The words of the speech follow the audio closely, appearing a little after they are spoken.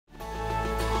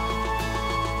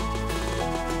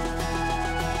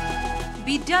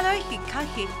বিদ্যালয়ৰ শিক্ষা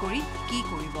শেষ কৰি কি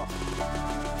কৰিব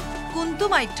কোনটো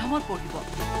মাধ্যমত পঢ়িব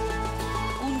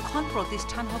কোনখন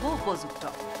প্ৰতিষ্ঠান হ'ব উপযুক্ত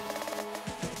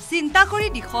চিন্তা কৰি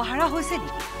দিশহাৰা হৈছে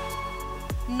নেকি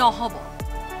নহব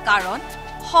কাৰণ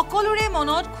সকলোৰে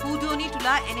মনত খুদনি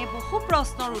তোলা এনে বহু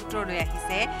প্ৰশ্নৰ উত্তৰ লৈ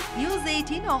আহিছে নিউজ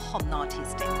 18 অসম নৰ্থ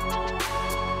ইষ্টে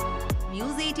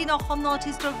নিউজ 18 অসম নৰ্থ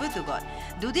ইষ্টৰ উদ্যোগত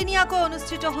দুদিনীয়াকৈ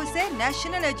অনুষ্ঠিত হৈছে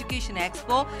নেশ্যনেল এডুকেশ্যন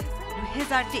এক্সপো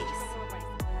 2023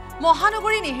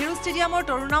 মহানগৰী নেহেৰু ষ্টেডিয়ামৰ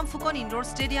তৰুণাম ফুকন ইনড'ৰ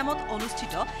ষ্টেডিয়ামত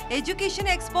অনুষ্ঠিত এডুকেশ্যন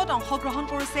এক্সপোত অংশগ্ৰহণ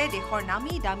কৰিছে দেশৰ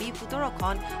নামী দামী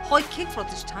 17খন শৈক্ষিক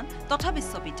প্ৰতিষ্ঠান তথা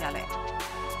বিশ্ববিদ্যালয়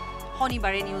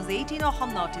শনিবাৰে নিউজ 18 অসম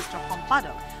নৰ্থ ইষ্টৰ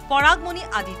সম্পাদক পৰাগমণি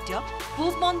আদিত্য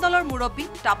পূব মণ্ডলৰ মুৰব্বী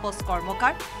তাপস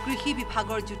কৰ্মকাৰ কৃষি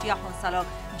বিভাগৰ যুটীয়া সঞ্চালক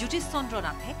জ্যোতিষ চন্দ্ৰ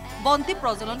নাথে বন্তি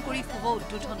প্ৰজ্বলন কৰি শুভ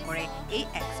উদ্বোধন কৰে এই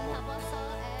এক্সপো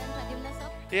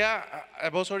এয়া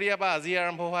এবছৰীয়া বা আজি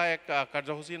আৰম্ভ হোৱা এক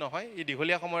কাৰ্যসূচী নহয় ই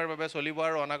দীঘলীয়া সময়ৰ বাবে চলিব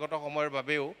আৰু অনাগত সময়ৰ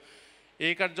বাবেও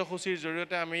এই কাৰ্যসূচীৰ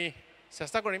জৰিয়তে আমি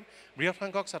চেষ্টা কৰিম বৃহৎ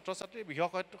সংখ্যক ছাত্ৰ ছাত্ৰী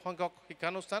বৃহৎ সংখ্যক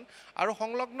শিক্ষানুষ্ঠান আৰু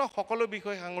সংলগ্ন সকলো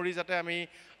বিষয় সাঙুৰি যাতে আমি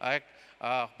এক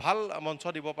ভাল মঞ্চ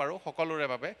দিব পাৰোঁ সকলোৰে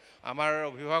বাবে আমাৰ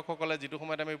অভিভাৱকসকলে যিটো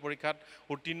সময়ত আমি পৰীক্ষাত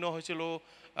উত্তীৰ্ণ হৈছিলোঁ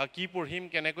কি পঢ়িম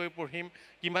কেনেকৈ পঢ়িম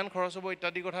কিমান খৰচ হ'ব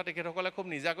ইত্যাদি কথা তেখেতসকলে খুব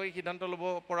নিজাকৈ সিদ্ধান্ত ল'ব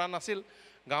পৰা নাছিল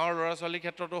গাঁৱৰ ল'ৰা ছোৱালীৰ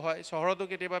ক্ষেত্ৰতো হয় চহৰতো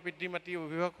কেতিয়াবা পিতৃ মাতৃ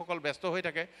অভিভাৱকসকল ব্যস্ত হৈ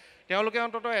থাকে তেওঁলোকে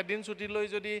অন্ততঃ এদিন ছুটী লৈ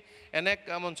যদি এনে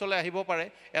মঞ্চলৈ আহিব পাৰে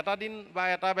এটা দিন বা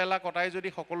এটা বেলা কটাই যদি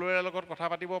সকলোৰে লগত কথা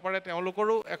পাতিব পাৰে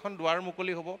তেওঁলোকৰো এখন দুৱাৰ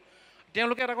মুকলি হ'ব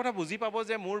তেওঁলোকে এটা কথা বুজি পাব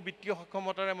যে মোৰ বিত্তীয়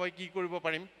সক্ষমতাৰে মই কি কৰিব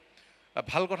পাৰিম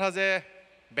ভাল কথা যে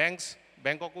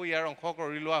বেংককো ইয়াৰ অংশ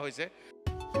কৰি লোৱা হৈছে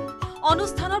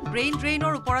অনুষ্ঠানত ব্ৰেইন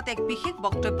ড্ৰেইনৰ ওপৰত এক বিশেষ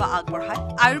বক্তব্য আগবঢ়ায়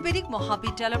আয়ুৰ্বেদিক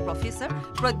মহাবিদ্যালয়ৰ প্ৰফেসৰ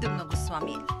প্ৰদ্যুম্ন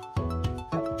গোস্বামী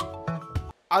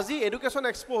আজি এডুকেশ্যন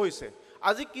এক্সপো হৈছে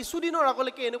আজি কিছুদিনৰ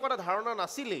আগলৈকে এনেকুৱা এটা ধাৰণা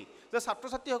নাছিলেই যে ছাত্ৰ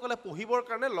ছাত্ৰীসকলে পঢ়িবৰ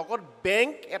কাৰণে লগত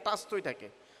বেংক এটাচ হৈ থাকে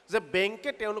যে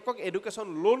বেংকে তেওঁলোকক এডুকেশ্যন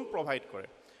লোন প্ৰভাইড কৰে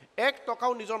এক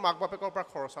টকাও নিজৰ মাক বাপেকৰ পৰা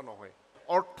খৰচা নহয়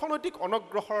অৰ্থনৈতিক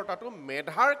অনগ্ৰসৰতাটো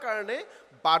মেধাৰ কাৰণে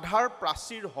বাধাৰ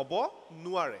প্ৰাচীৰ হ'ব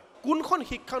নোৱাৰে কোনখন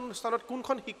শিক্ষানুষ্ঠানত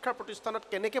কোনখন শিক্ষা প্ৰতিষ্ঠানত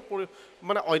কেনেকৈ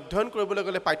মানে অধ্যয়ন কৰিবলৈ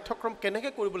গ'লে পাঠ্যক্ৰম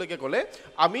কেনেকৈ কৰিবলৈকে গ'লে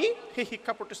আমি সেই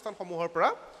শিক্ষা প্ৰতিষ্ঠানসমূহৰ পৰা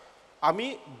আমি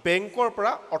বেংকৰ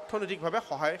পৰা অৰ্থনৈতিকভাৱে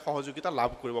সহায় সহযোগিতা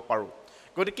লাভ কৰিব পাৰোঁ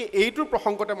গতিকে এইটোৰ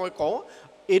প্ৰসংগতে মই কওঁ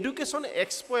এডুকেশ্যন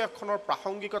এক্সপো এখনৰ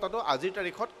প্ৰাসংগিকতাটো আজিৰ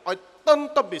তাৰিখত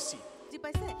অত্যন্ত বেছি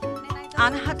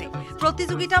আনহাতে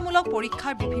প্ৰতিযোগিতামূলক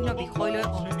পৰীক্ষাৰ বিভিন্ন বিষয় লৈ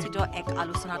অনুষ্ঠিত এক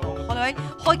আলোচনাত অংশ লয়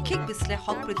শৈক্ষিক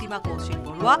বিশ্লেষক প্ৰতিমা কৌশিক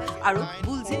বৰুৱা আৰু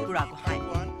বুলজিৎ বুঢ়াগোহাঁই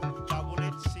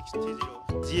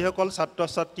যিসকল ছাত্ৰ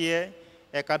ছাত্ৰীয়ে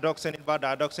একাদশ শ্ৰেণীত বা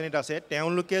দ্বাদশ শ্ৰেণীত আছে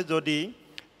তেওঁলোকে যদি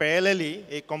পেৰেলেলি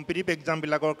এই কম্পিটিটিভ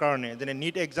এক্সামবিলাকৰ কাৰণে যেনে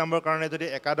নিট এক্সামৰ কাৰণে যদি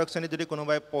একাদশ শ্ৰেণীত যদি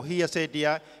কোনোবাই পঢ়ি আছে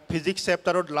এতিয়া ফিজিক্স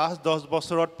চেপ্টাৰত লাষ্ট 10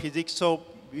 বছৰত ফিজিক্সৰ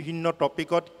বিভিন্ন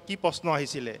টপিকত কি প্ৰশ্ন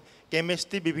আহিছিলে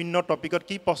কেমিষ্ট্ৰি বিভিন্ন টপিকত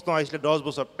কি প্ৰশ্ন আহিছিলে 10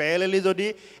 বছৰ পেৰেলেলি যদি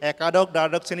একাদশ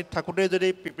দ্বাদশ শ্ৰেণীত থাকোঁতে যদি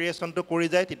প্ৰিপেৰেশ্যনটো কৰি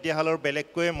যায় তেতিয়াহ'লে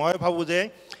বেলেগকৈ মই ভাবোঁ যে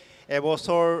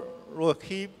এবছৰ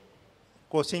ৰখি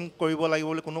কোচিং কৰিব লাগিব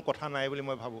বুলি কোনো কথা নাই বুলি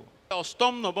মই ভাবোঁ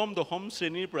অষ্টম নৱম দশম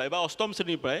শ্ৰেণীৰ পৰাই বা অষ্টম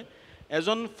শ্ৰেণীৰ পৰাই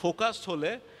এজন ফ'কাছ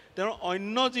হ'লে তেওঁৰ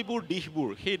অন্য যিবোৰ দিশবোৰ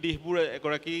সেই দিশবোৰ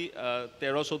এগৰাকী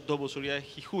 13-14 বছৰীয়া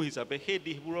শিশু হিচাপে সেই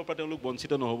দিশবোৰৰ পৰা তেওঁলোক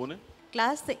বঞ্চিত নহ'বনে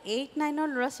ক্লাছ 8-9ৰ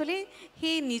ল'ৰা ছোৱালী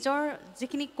সেই নিজৰ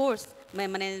যিখিনি কোৰ্চ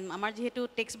মানে আমাৰ যিহেতু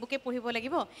টেক্সট বুকে পঢ়িব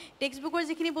লাগিব টেক্সট বুকৰ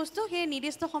যিখিনি বস্তু সেই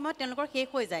নিৰ্দিষ্ট সময়ত তেওঁলোকৰ শেষ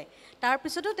হৈ যায়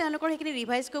তাৰপিছতো তেওঁলোকৰ সেইখিনি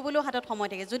ৰিভাইজ কৰিবলৈও হাতত সময়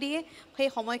থাকে যদিহে সেই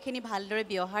সময়খিনি ভালদৰে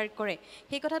ব্যৱহাৰ কৰে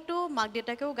সেই কথাটো মাক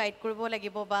দেউতাকেও গাইড কৰিব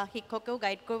লাগিব বা শিক্ষকেও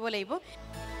গাইড কৰিব লাগিব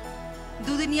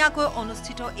দুদিনীয়াকৈ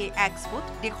অনুষ্ঠিত এই এক্সপোত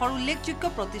দেশৰ উল্লেখযোগ্য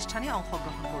প্ৰতিষ্ঠানে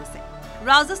অংশগ্ৰহণ কৰিছে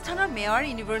ৰাজস্থানৰ মেৱাৰ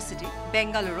ইউনিভাৰ্চিটি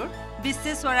বেংগালুৰুৰ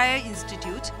विश्वेश्वराया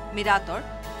इंस्टीट्यूट मिरातर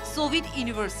सोविट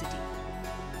यूनिवर्सिटी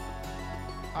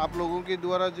आप लोगों के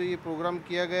द्वारा जो ये प्रोग्राम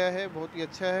किया गया है बहुत ही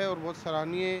अच्छा है और बहुत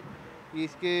सराहनीय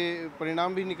इसके परिणाम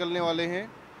भी निकलने वाले हैं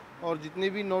और जितने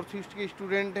भी नॉर्थ ईस्ट के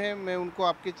स्टूडेंट हैं मैं उनको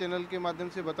आपके चैनल के माध्यम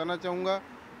से बताना चाहूँगा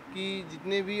कि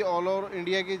जितने भी ऑल ओवर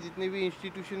इंडिया के जितने भी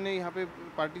इंस्टीट्यूशन ने यहाँ पे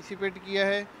पार्टिसिपेट किया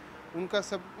है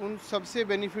उन सबसे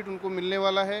बेनिफिट उनको मिलने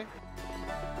वाला है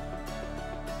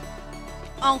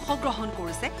অংশগ্ৰহণ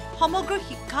কৰিছে সমগ্ৰ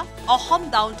শিক্ষা Assam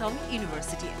downtown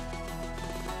ইউনিভাৰ্চিটিয়ে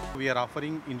We are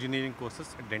offering engineering courses,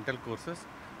 dental courses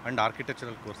and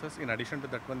architectural courses. In addition to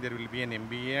that one there will be an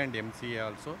MBA and MCA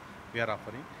also we are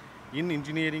offering. In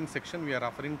engineering section we are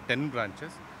offering 10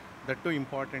 branches. That too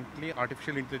importantly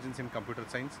artificial intelligence in computer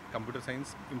science,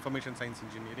 information science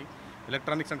engineering,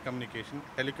 electronics and communication,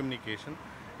 telecommunication,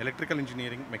 electrical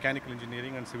engineering, mechanical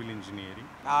engineering and civil engineering.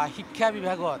 শিক্ষা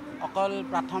বিভাগত অকল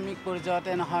প্ৰাথমিক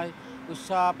পৰ্যায়তে নহয় উচ্চ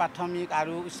প্ৰাথমিক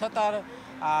আৰু উচ্চতৰ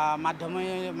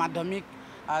মাধ্যমিক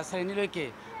শ্ৰেণীলৈকে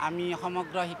আমি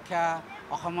সমগ্ৰ শিক্ষা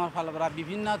অসমৰ ফালৰ পৰা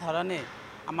বিভিন্ন ধৰণে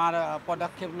আমাৰ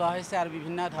পদক্ষেপ লোৱা হৈছে আৰু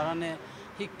বিভিন্ন ধৰণে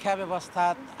শিক্ষা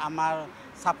ব্যৱস্থাত আমাৰ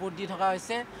সাপোৰ্ট দি থকা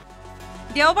হৈছে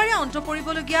দেওবাৰে অন্ত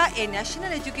পৰিবলগীয়া এই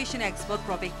নেশ্যনেল এডুকেশ্যন এক্সপোত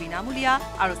প্ৰৱেশ বিনামূলীয়া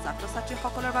আৰু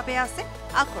ছাত্ৰ-ছাত্ৰীসকলৰ বাবে আছে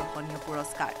আকৰ্ষণীয়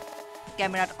পুৰস্কাৰ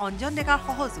কেমেৰাত অঞ্জন ডেকাৰ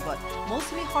সহযোগত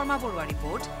মৌচুমী Sharma Barua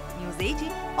report news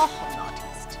 18 Assam north